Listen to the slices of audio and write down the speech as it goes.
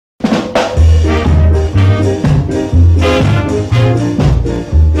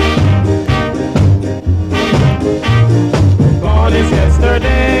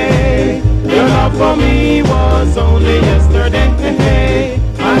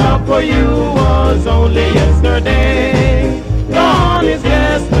for you was only yesterday. Gone is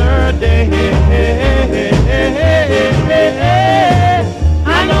yesterday.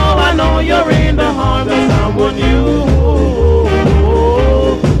 I know you're in the arms of someone new.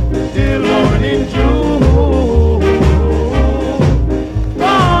 Still morning June.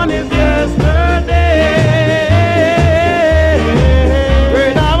 Gone is yesterday.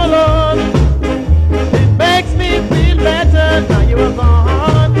 Great our Lord, it makes me feel better now you are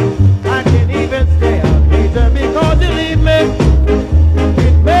gone. I can't even stay out later because you leave me.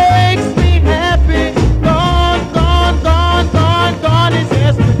 It makes me happy. Gone, gone, gone, gone, gone is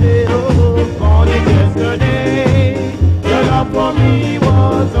yesterday. Oh, gone is yesterday. Your love for me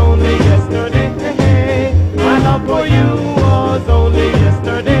was only yesterday. My love for you was only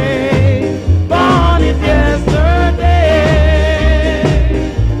yesterday. Gone is yesterday.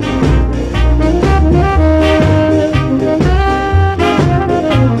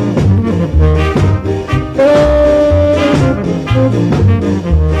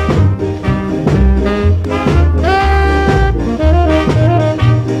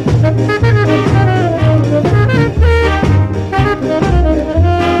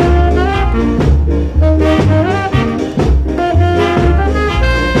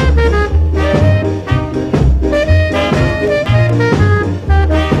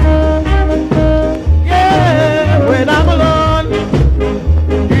 Yeah, when I'm alone,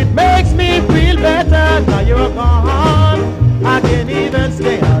 it makes me feel better. Now you're gone. I can't even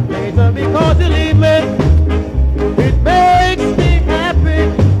stay out later because you leave me. It makes me happy.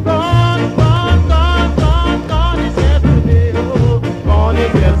 Gone, gone, gone, gone, gone is yesterday. Oh, gone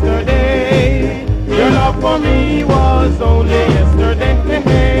is yesterday. Your love for me was only